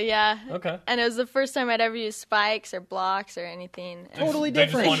trial, yeah. Okay. And it was the first time I'd ever used spikes or blocks or anything. Totally They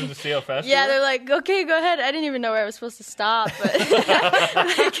different. just wanted to see how fast Yeah, you were? they're like, okay, go ahead. I didn't even know where I was supposed to stop, but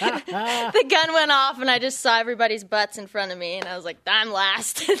the gun went off, and I just saw everybody's butts in front of me, and I was like, I'm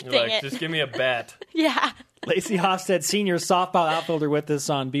last. You're Dang like, it. just give me a bat. Yeah. Lacey Hofstad, senior softball outfielder with us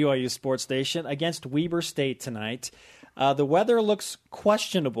on BYU Sports Station against Weber State tonight. The weather looks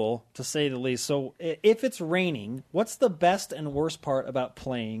questionable, to say the least. So if it's raining, what's the best and worst part about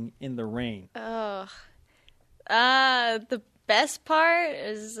playing in the rain? The best part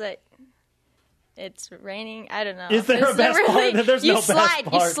is that it's raining. I don't know. Is there a best part? There's no best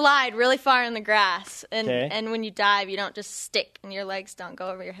part. You slide really far in the grass, and Okay. and when you dive, you don't just stick, and your legs don't go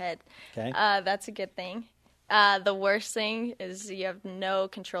over your head. Okay. That's a good thing. The worst thing is you have no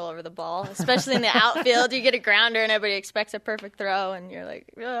control over the ball, especially in the outfield. You get a grounder, and everybody expects a perfect throw, and you're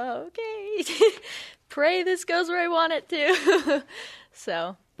like, oh, okay, pray this goes where I want it to.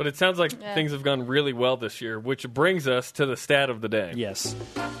 So. But it sounds like things have gone really well this year, which brings us to the stat of the day. Yes.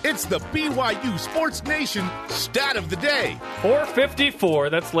 It's the BYU Sports Nation Stat of the Day. 454,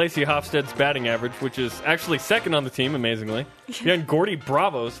 that's Lacey Hofstede's batting average, which is actually second on the team, amazingly. Behind Gordy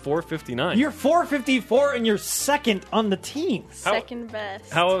Bravo's 459. You're 454 and you're second on the team. Second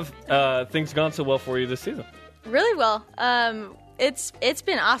best. How have things gone so well for you this season? Really well. It's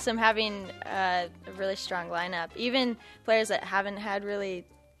been awesome having a really strong lineup. Even players that haven't had really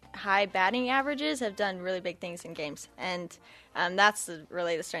high batting averages have done really big things in games, and that's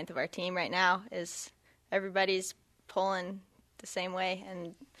really the strength of our team right now. Is everybody's pulling the same way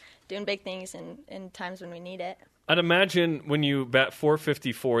and doing big things in times when we need it. I'd imagine when you bat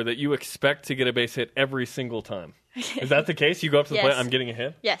 454 that you expect to get a base hit every single time. Is that the case? You go up to the plate, I'm getting a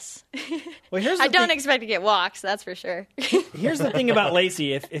hit? Yes. Well, I don't expect to get walks, that's for sure. Here's the thing about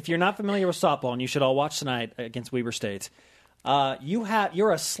Lacey. If you're not familiar with softball, and you should all watch tonight against Weber State,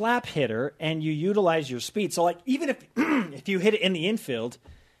 you're a slap hitter and you utilize your speed. So, like, even if if you hit it in the infield,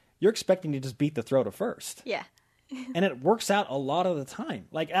 you're expecting to just beat the throw to first. Yeah. And it works out a lot of the time.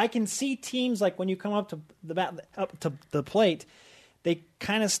 Like, I can see teams, like, when you come up to the plate, they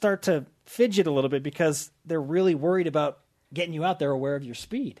kind of start to fidget a little bit because they're really worried about getting you out there aware of your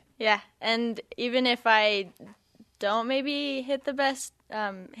speed. Yeah, and even if I don't maybe hit the best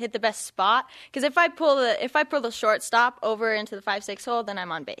spot, because if I pull the shortstop over into the 5-6 hole, then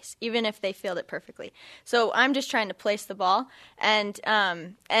I'm on base, even if they field it perfectly. So I'm just trying to place the ball, and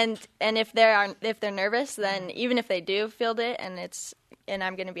if they're nervous, then even if they do field it and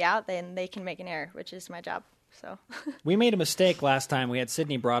I'm going to be out, then they can make an error, which is my job. So we made a mistake last time. We had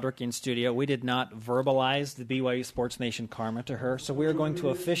Sydney Broderick in studio. We did not verbalize the BYU Sports Nation karma to her, so we are going to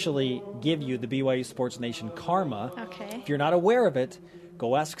officially give you the BYU Sports Nation karma. Okay. If you're not aware of it,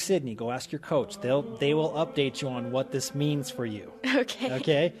 go ask Sydney. Go ask your coach. They will update you on what this means for you. Okay.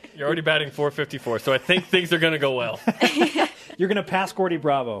 Okay? You're already batting 454, so I think things are going to go well. You're going to pass Gordy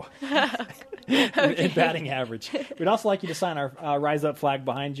Bravo in batting average. We'd also like you to sign our Rise Up flag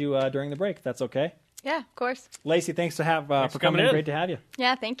behind you during the break, if that's okay. Yeah, of course. Lacey, thanks for coming in. Great to have you.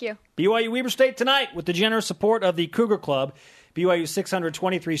 Yeah, thank you. BYU Weber State tonight with the generous support of the Cougar Club. BYU's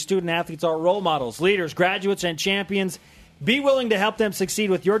 623 student-athletes are role models, leaders, graduates, and champions. Be willing to help them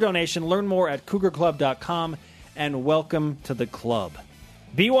succeed with your donation. Learn more at cougarclub.com, and welcome to the club.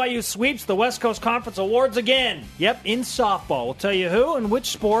 BYU sweeps the West Coast Conference Awards again. Yep, in softball. We'll tell you who and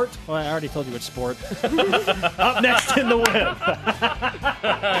which sport. Well, I already told you which sport. Up next in the whip.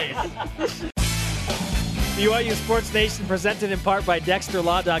 BYU Sports Nation presented in part by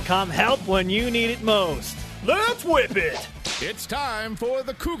DexterLaw.com. Help when you need it most. Let's whip it. It's time for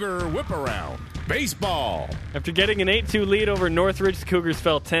the Cougar Whip Around. Baseball. After getting an 8-2 lead over Northridge, the Cougars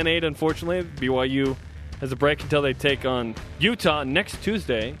fell 10-8, unfortunately. BYU has a break until they take on Utah next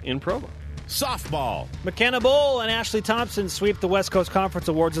Tuesday in Provo. Softball. McKenna Bull and Ashley Thompson sweep the West Coast Conference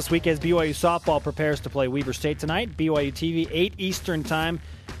Awards this week as BYU softball prepares to play Weber State tonight. BYU TV, 8 Eastern time.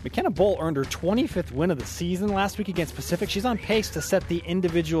 McKenna Bull earned her 25th win of the season last week against Pacific. She's on pace to set the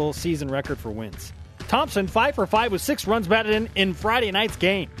individual season record for wins. Thompson, 5 for 5 with 6 runs batted in Friday night's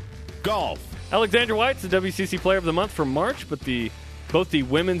game. Golf. Alexandra White's the WCC Player of the Month for March, but both the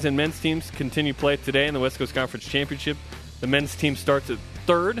women's and men's teams continue play today in the West Coast Conference Championship. The men's team starts at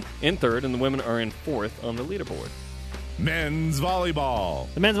third, and the women are in 4th on the leaderboard. Men's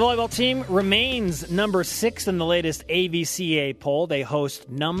volleyball. The men's volleyball team remains number 6 in the latest AVCA poll. They host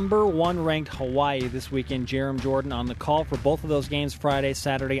number 1 ranked Hawaii this weekend. Jerem Jordan on the call for both of those games Friday,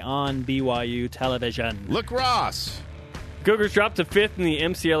 Saturday on BYU television. Lacrosse. Cougars dropped to 5th in the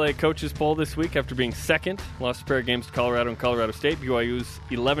MCLA coaches poll this week after being 2nd. Lost a pair of games to Colorado and Colorado State. BYU's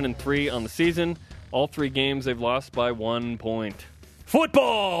 11-3 on the season. All 3 games they've lost by 1 point.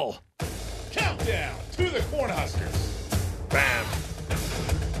 Football. Countdown to the Cornhuskers. Bam.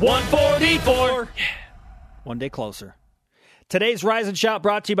 144. Yeah. One day closer. Today's Rise and Shout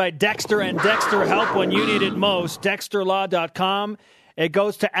brought to you by Dexter and Dexter Help when you need it most. DexterLaw.com. It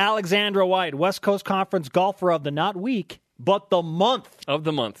goes to Alexandra White, West Coast Conference golfer of the not week, but the month. Of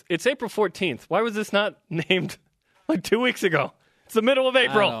the month. It's April 14th. Why was this not named like 2 weeks ago. It's the middle of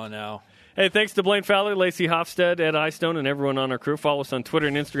April. I don't know. Hey, thanks to Blaine Fowler, Lacey Hofstad, Ed Eyestone, and everyone on our crew. Follow us on Twitter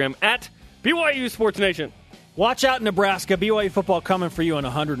and Instagram at BYU Sports Nation. Watch out, Nebraska. BYU football coming for you in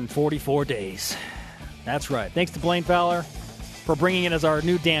 144 days. That's right. Thanks to Blaine Fowler for bringing it as our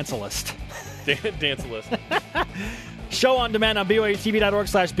new dance list. Dance list. Show on demand on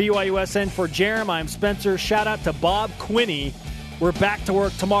BYUtv.org/BYUSN. For Jerem, I'm Spencer. Shout out to Bob Quinney. We're back to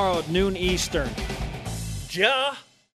work tomorrow at noon Eastern. Ja.